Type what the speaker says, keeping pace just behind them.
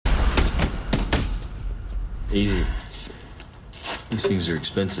Easy. These things are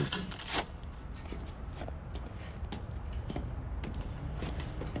expensive.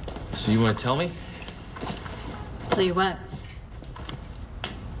 So you want to tell me? Tell you what?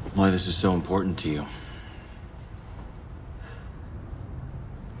 Why this is so important to you.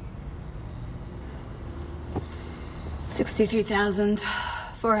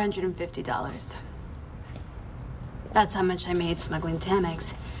 $63,450. That's how much I made smuggling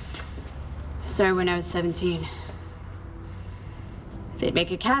Tamex. I started when I was 17. They'd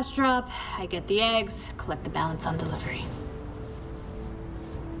make a cash drop, I get the eggs, collect the balance on delivery.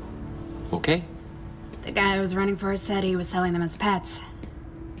 Okay. The guy I was running for said he was selling them as pets.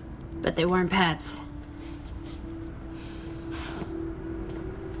 But they weren't pets.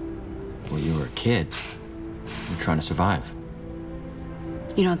 Well, you were a kid. You were trying to survive.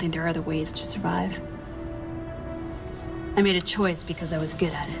 You don't think there are other ways to survive? I made a choice because I was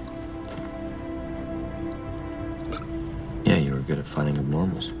good at it. Yeah, you were good at finding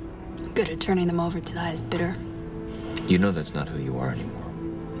abnormals. Good at turning them over to the highest bidder. You know that's not who you are anymore.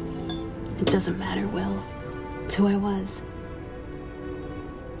 It doesn't matter, Will. It's who I was.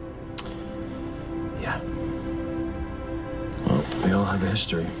 Yeah. Well, we all have a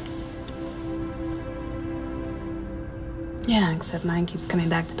history. Yeah, except mine keeps coming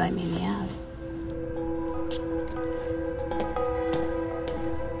back to bite me in the ass.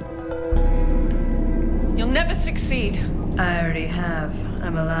 You'll never succeed. I already have.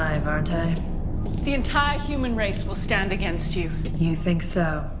 I'm alive, aren't I? The entire human race will stand against you. You think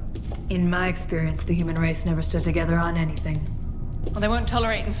so? In my experience, the human race never stood together on anything. Well, they won't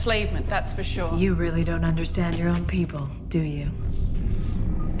tolerate enslavement, that's for sure. You really don't understand your own people, do you?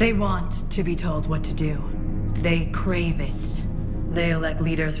 They want to be told what to do. They crave it. They elect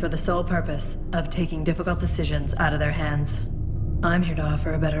leaders for the sole purpose of taking difficult decisions out of their hands. I'm here to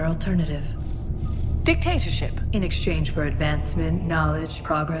offer a better alternative. Dictatorship. In exchange for advancement, knowledge,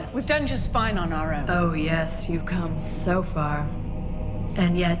 progress. We've done just fine on our own. Oh yes, you've come so far.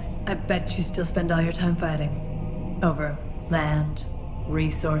 And yet, I bet you still spend all your time fighting. Over land,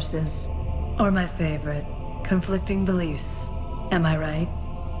 resources, or my favorite, conflicting beliefs. Am I right?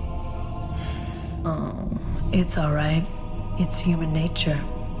 Oh, it's all right. It's human nature.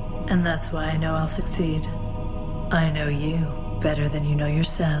 And that's why I know I'll succeed. I know you better than you know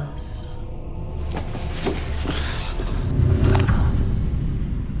yourselves.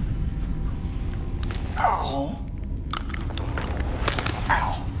 Ow.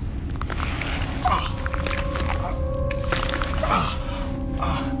 Ow.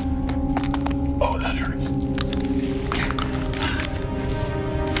 Oh, that hurts.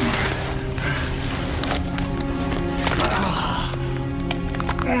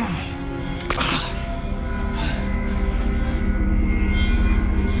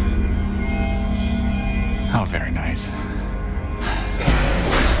 Oh, very nice.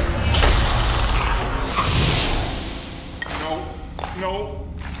 No.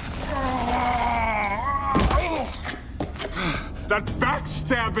 That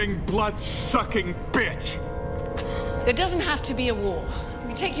backstabbing, blood-sucking bitch! There doesn't have to be a war.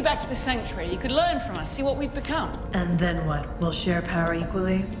 We take you back to the sanctuary. You could learn from us, see what we've become. And then what? We'll share power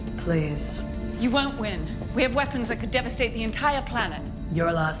equally? Please. You won't win. We have weapons that could devastate the entire planet.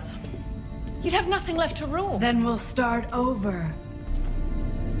 Your loss. You'd have nothing left to rule. Then we'll start over.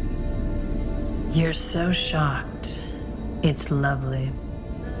 You're so shocked. It's lovely.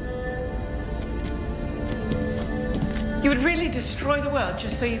 You would really destroy the world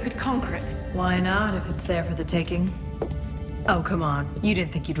just so you could conquer it? Why not, if it's there for the taking? Oh, come on. You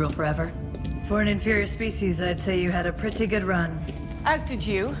didn't think you'd rule forever. For an inferior species, I'd say you had a pretty good run. As did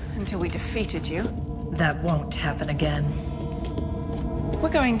you, until we defeated you. That won't happen again. We're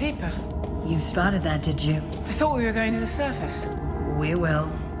going deeper. You spotted that, did you? I thought we were going to the surface. We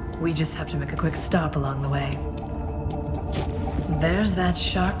will. We just have to make a quick stop along the way. There's that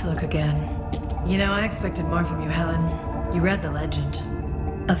shocked look again. You know, I expected more from you, Helen. You read the legend.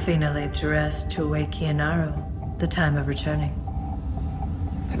 Athena laid to rest to await Kianaro, the time of returning.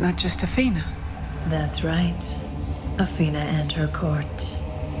 But not just Athena. That's right. Athena and her court.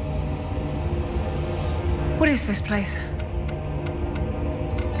 What is this place?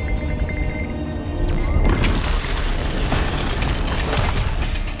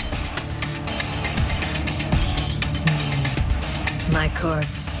 My court,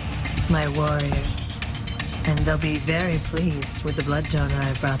 my warriors. And they'll be very pleased with the blood donor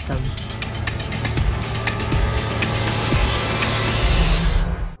I brought them.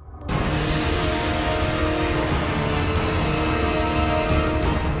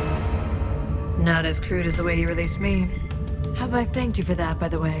 Not as crude as the way you released me. Have I thanked you for that, by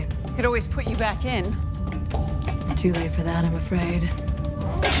the way? Could always put you back in. It's too late for that, I'm afraid.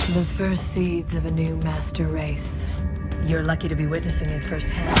 The first seeds of a new master race. You're lucky to be witnessing it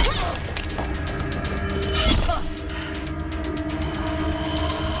firsthand.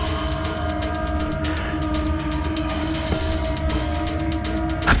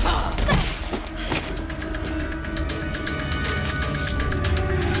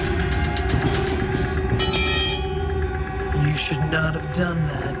 You should not have done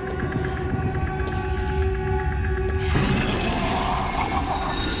that.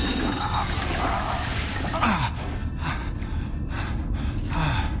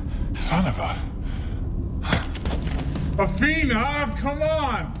 Son of a... Athena, come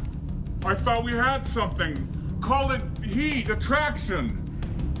on! I thought we had something. Call it heat, attraction.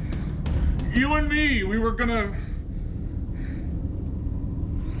 You and me, we were gonna...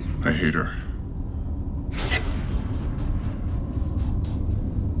 I hate her.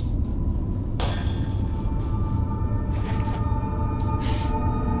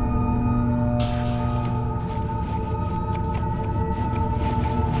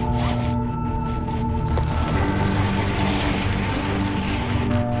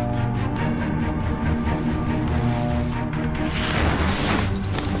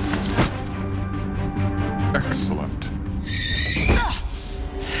 Excellent.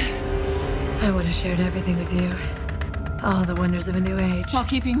 I would have shared everything with you. All the wonders of a new age. While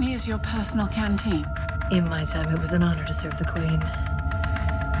keeping me as your personal canteen. In my time, it was an honor to serve the Queen.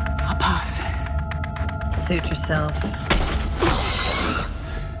 I'll pass. Suit yourself.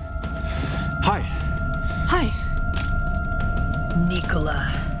 Hi. Hi.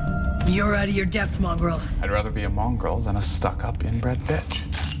 Nicola. You're out of your depth, mongrel. I'd rather be a mongrel than a stuck-up inbred bitch.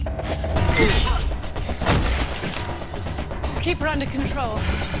 Just keep her under control.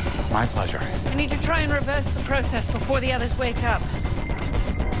 My pleasure. I need to try and reverse the process before the others wake up.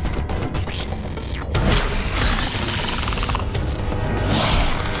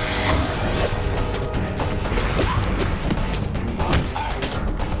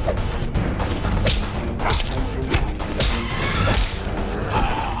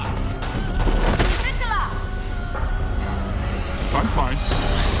 I'm fine.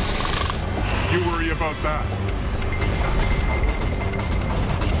 You worry about that.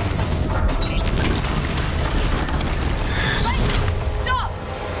 Stop!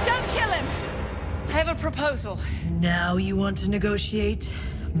 Don't kill him! I have a proposal. Now you want to negotiate?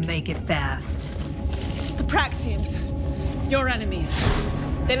 Make it fast. The Praxians, your enemies.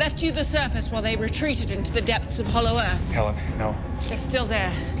 They left you the surface while they retreated into the depths of Hollow Earth. Helen, no. They're still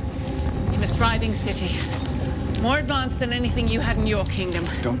there, in a thriving city. More advanced than anything you had in your kingdom.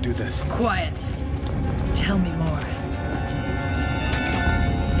 Don't do this. Quiet. Tell me more.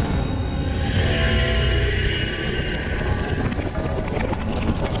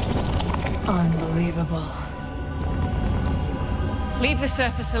 Unbelievable. Leave the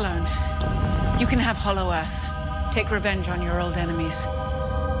surface alone. You can have Hollow Earth. Take revenge on your old enemies.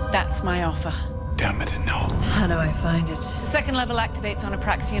 That's my offer. Damn it, no. How do I find it? The second level activates on a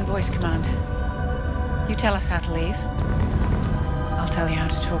Praxian voice command. You tell us how to leave. I'll tell you how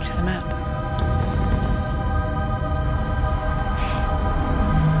to talk to the map.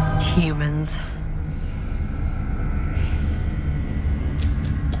 Humans.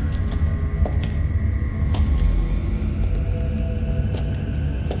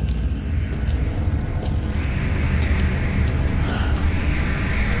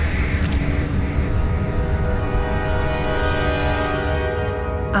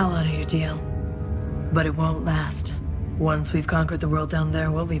 I'll honor your deal. But it won't last. Once we've conquered the world down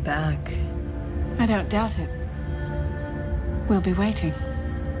there, we'll be back. I don't doubt it. We'll be waiting.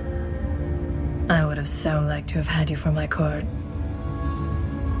 I would have so liked to have had you for my court.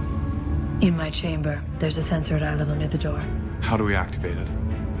 In my chamber, there's a sensor at eye level near the door. How do we activate it?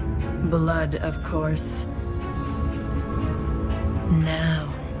 Blood, of course.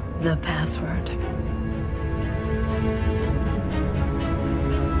 Now, the password.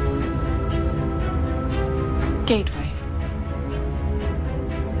 Gateway.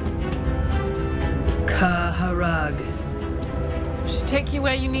 Kaharag. Should take you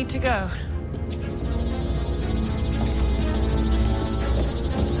where you need to go.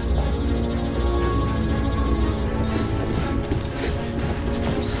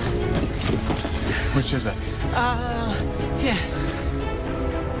 Which is it? Here.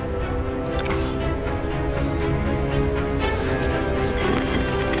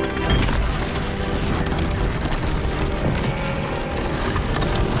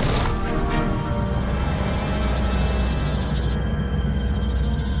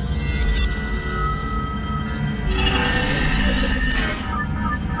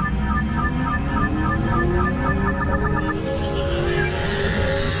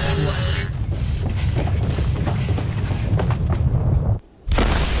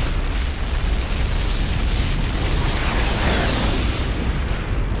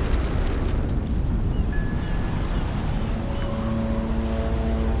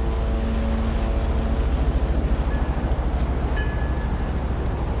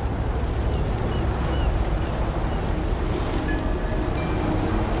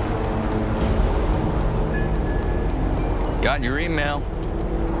 Got your email.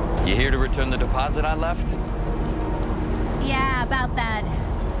 You here to return the deposit I left? Yeah, about that.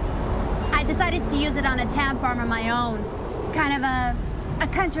 I decided to use it on a town farm of my own. Kind of a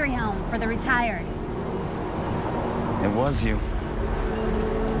country home for the retired. It was you.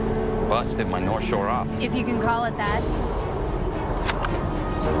 Busted my North Shore op. If you can call it that.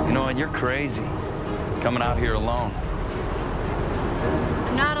 You know what? You're crazy. Coming out here alone.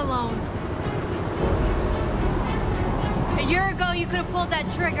 I'm not alone. A year ago, you could have pulled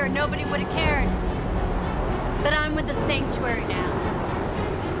that trigger. Nobody would have cared. But I'm with the Sanctuary now.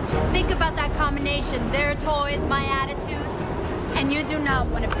 Think about that combination. Their toys, my attitude. And you do not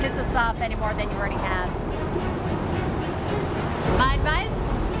want to piss us off any more than you already have. My advice?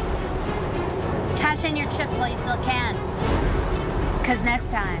 Cash in your chips while you still can. Because next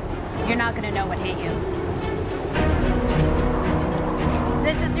time, you're not going to know what hit you.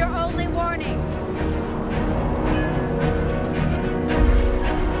 This is your only warning.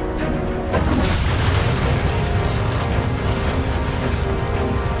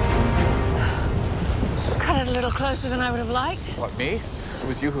 Cut it a little closer than I would have liked. What, me? It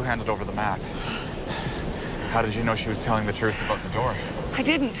was you who handed over the map. How did you know she was telling the truth about the door? I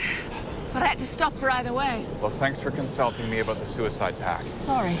didn't, but I had to stop her either way. Well, thanks for consulting me about the suicide pact.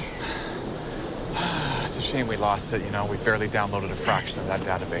 Sorry. It's a shame we lost it, you know. We barely downloaded a fraction of that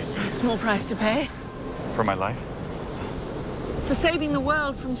database. A small price to pay. For my life? For saving the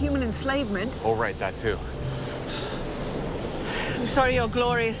world from human enslavement. Oh, right, that too. I'm sorry your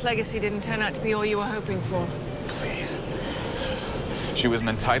glorious legacy didn't turn out to be all you were hoping for. Please. She was an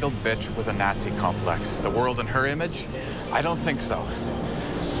entitled bitch with a Nazi complex. The world in her image? I don't think so.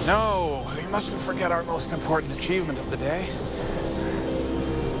 No, we mustn't forget our most important achievement of the day.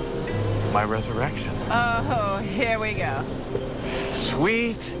 My resurrection. Oh, here we go.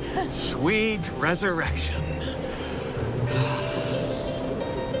 Sweet, sweet resurrection.